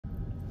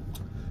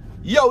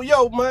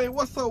Yo, man,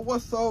 what's up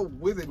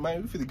with it,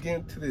 man? We finna get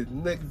into this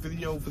next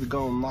video. Finna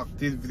go and knock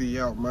this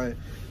video out, man.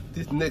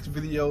 This next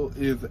video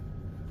is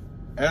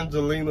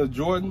Angelina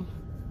Jordan.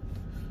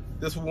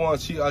 This one,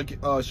 she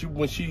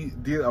when she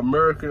did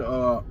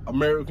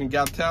American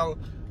Got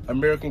Talent.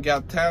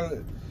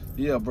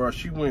 Yeah, bro,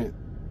 she went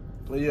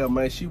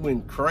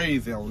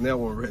crazy on that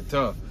one right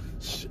there.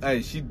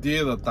 She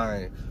did a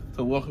thing.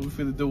 So what we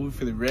finna do? We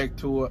finna react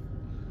to it.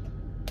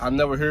 I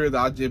never heard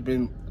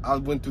that. I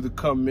went through the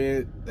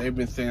comment. They've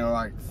been saying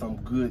like some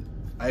good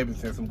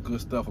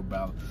stuff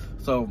about it.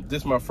 So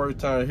this is my first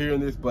time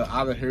hearing this, but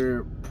I done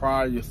heard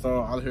prior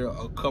song. I done heard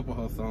a couple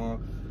of her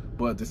songs,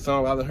 but the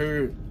song I done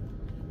heard,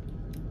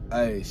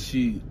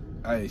 she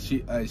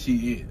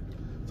it.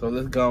 So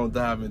let's go and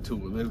dive into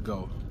it. Let's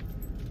go.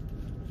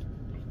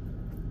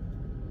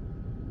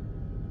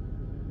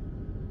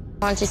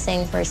 I want to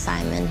sing for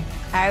Simon.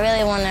 I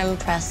really want to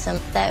impress him.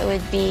 That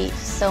would be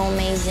so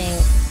amazing.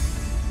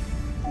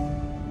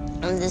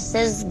 This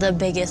is the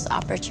biggest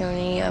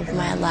opportunity of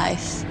my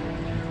life.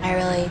 I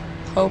really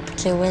hope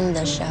to win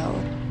the show.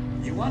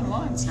 You won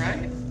once,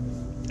 right?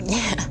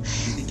 Yeah. You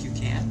think you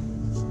can?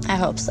 I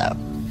hope so.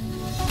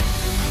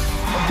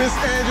 Miss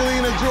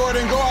Angelina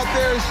Jordan, go out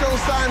there and show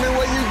Simon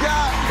what you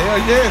got. Hell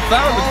yeah,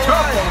 Simon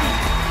tough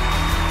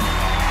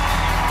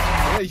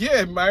on you.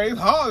 Yeah, man, it's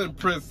hard to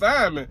impress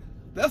Simon.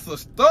 That's a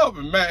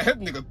stubborn man. That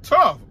nigga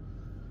tough.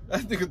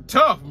 That nigga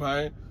tough,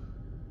 man.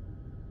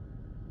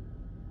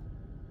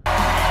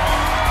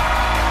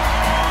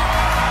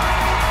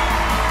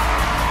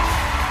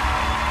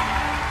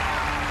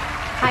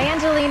 Hi,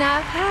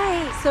 Angelina.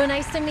 Hi. So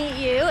nice to meet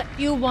you.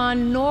 You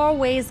won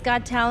Norway's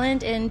Got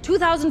Talent in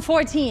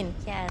 2014.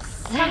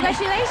 Yes.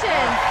 Congratulations.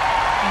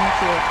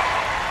 Thank you.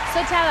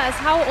 So tell us,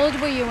 how old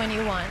were you when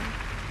you won?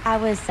 I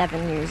was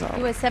 7 years old.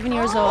 You were 7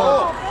 years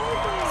old.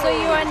 So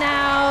you are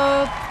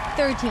now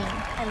 13.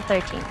 I'm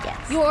 13,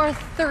 yes. You are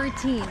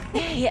 13.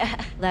 Yeah.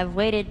 I've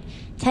waited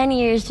 10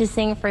 years to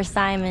sing for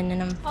Simon,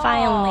 and I'm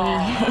finally...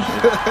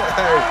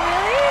 Oh,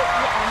 really?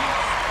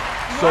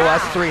 So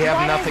us three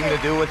have nothing to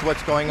do with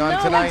what's going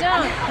on tonight?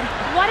 No, we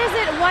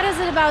don't. What is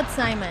it about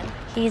Simon?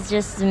 He's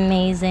just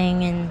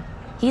amazing, and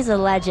he's a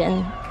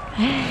legend.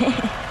 He He is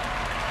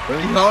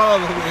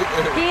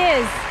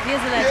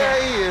a legend.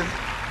 Yeah, he is.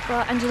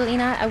 Well,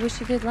 Angelina, I wish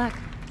you good luck.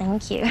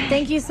 Thank you.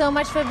 Thank you so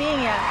much for being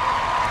here.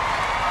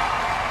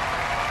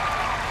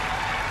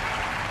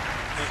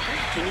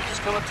 Can you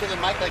just come up to the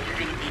mic like you're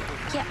gonna be?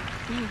 Yeah.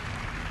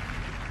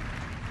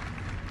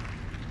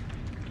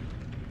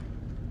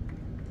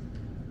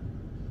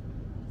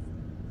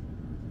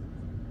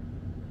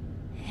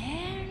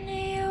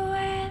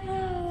 Anywhere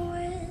the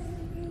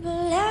wind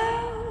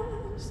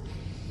blows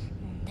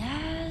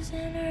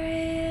doesn't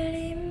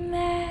really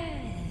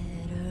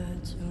matter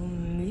to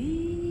me.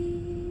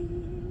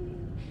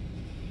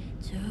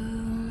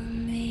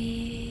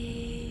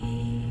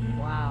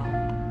 Wow.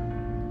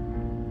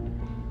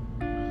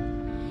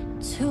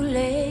 Too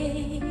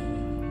late.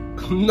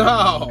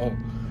 No.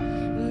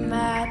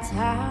 My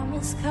time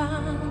has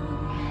come.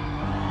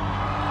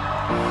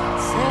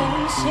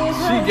 She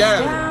got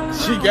it.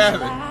 She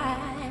got it.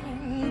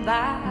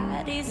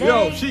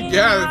 Yo, she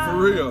got it for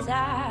real.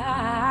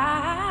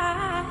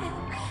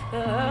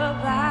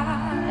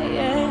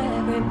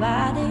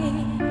 Everybody,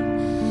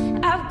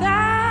 I've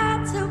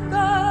got to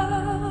go.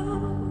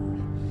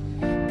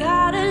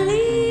 Gotta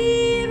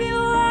leave you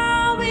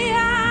all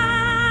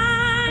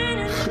behind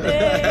and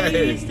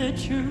face the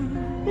truth.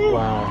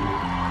 Wow.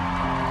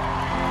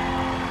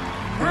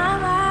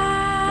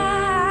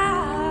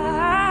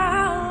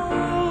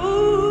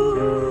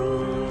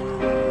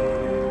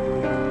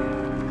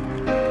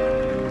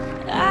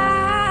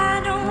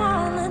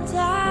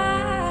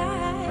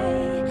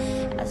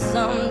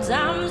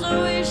 Sometimes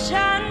I wish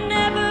I'd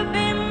never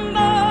been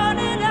born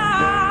at all.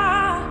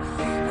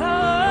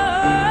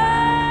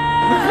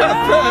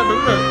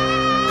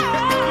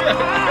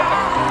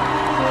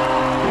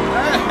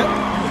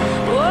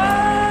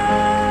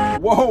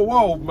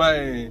 Whoa,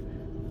 man,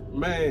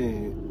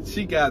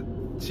 she got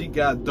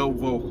dope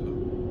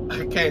vocal.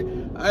 I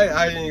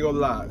ain't gonna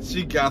lie,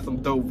 she got some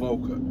dope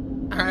vocal.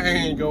 I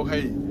ain't gonna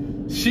hate.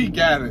 She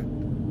got it.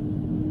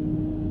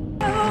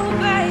 Oh,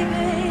 baby.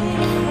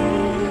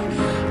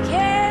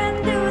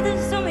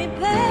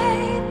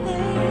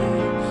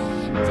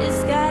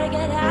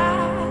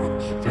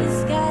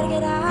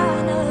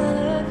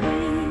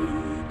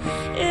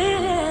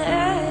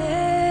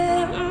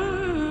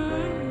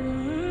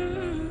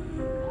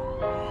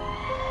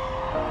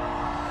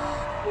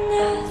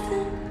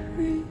 Nothing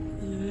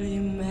really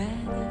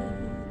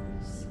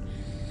matters.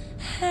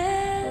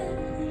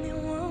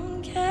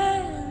 Anyone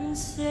can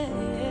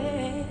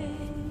say.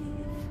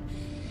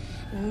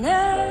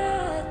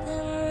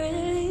 Nothing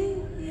really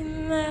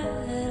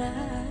matters.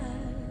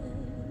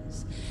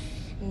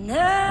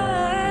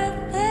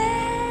 Nothing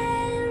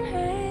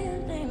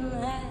really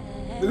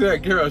matters. Look at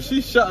that girl.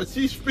 She's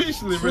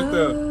speechless right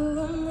there.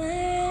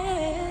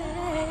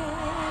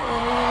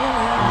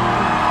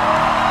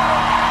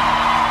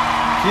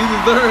 She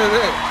deserves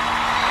it.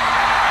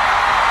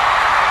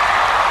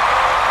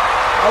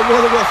 I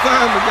wonder what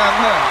Simon got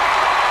now.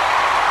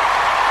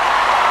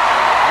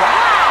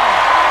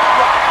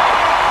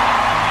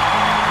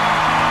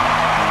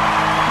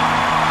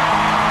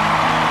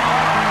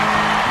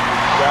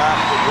 That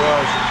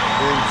was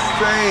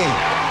insane.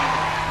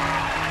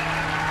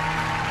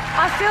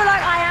 I feel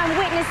like I am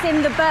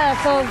witnessing the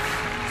birth of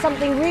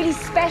something really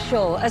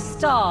special, a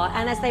star,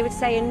 and as they would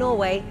say in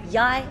Norway,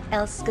 jeg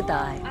elsker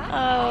deg.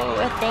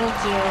 Oh, thank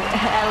you.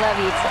 I love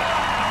you too.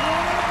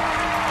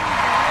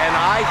 And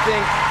I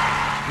think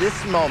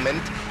this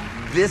moment,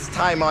 this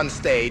time on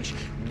stage,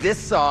 this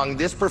song,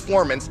 this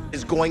performance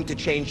is going to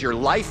change your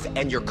life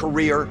and your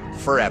career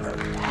forever.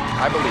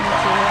 I believe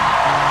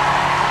that.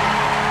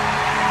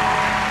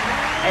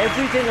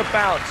 Everything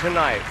about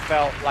tonight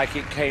felt like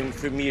it came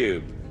from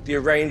you. The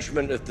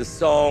arrangement of the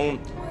song,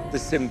 the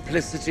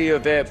simplicity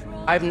of it.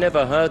 I've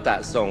never heard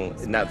that song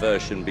in that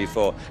version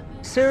before.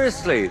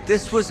 Seriously,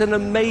 this was an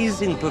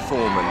amazing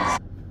performance.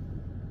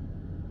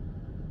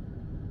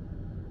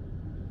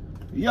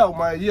 Yo,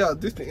 man,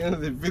 this the end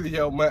of the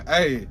video, man.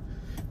 Hey,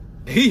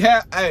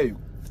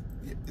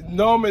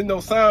 normally no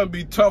Simon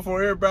be tough on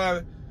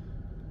everybody.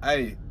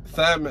 Hey,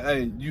 Simon,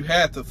 hey, you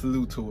had to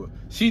salute to her.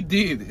 She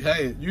did it.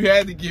 Hey, you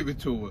had to give it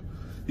to her.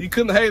 You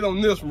couldn't hate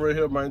on this one right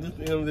here, man. This is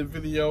the end of the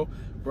video.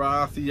 Bro,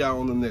 I'll see y'all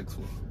on the next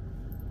one.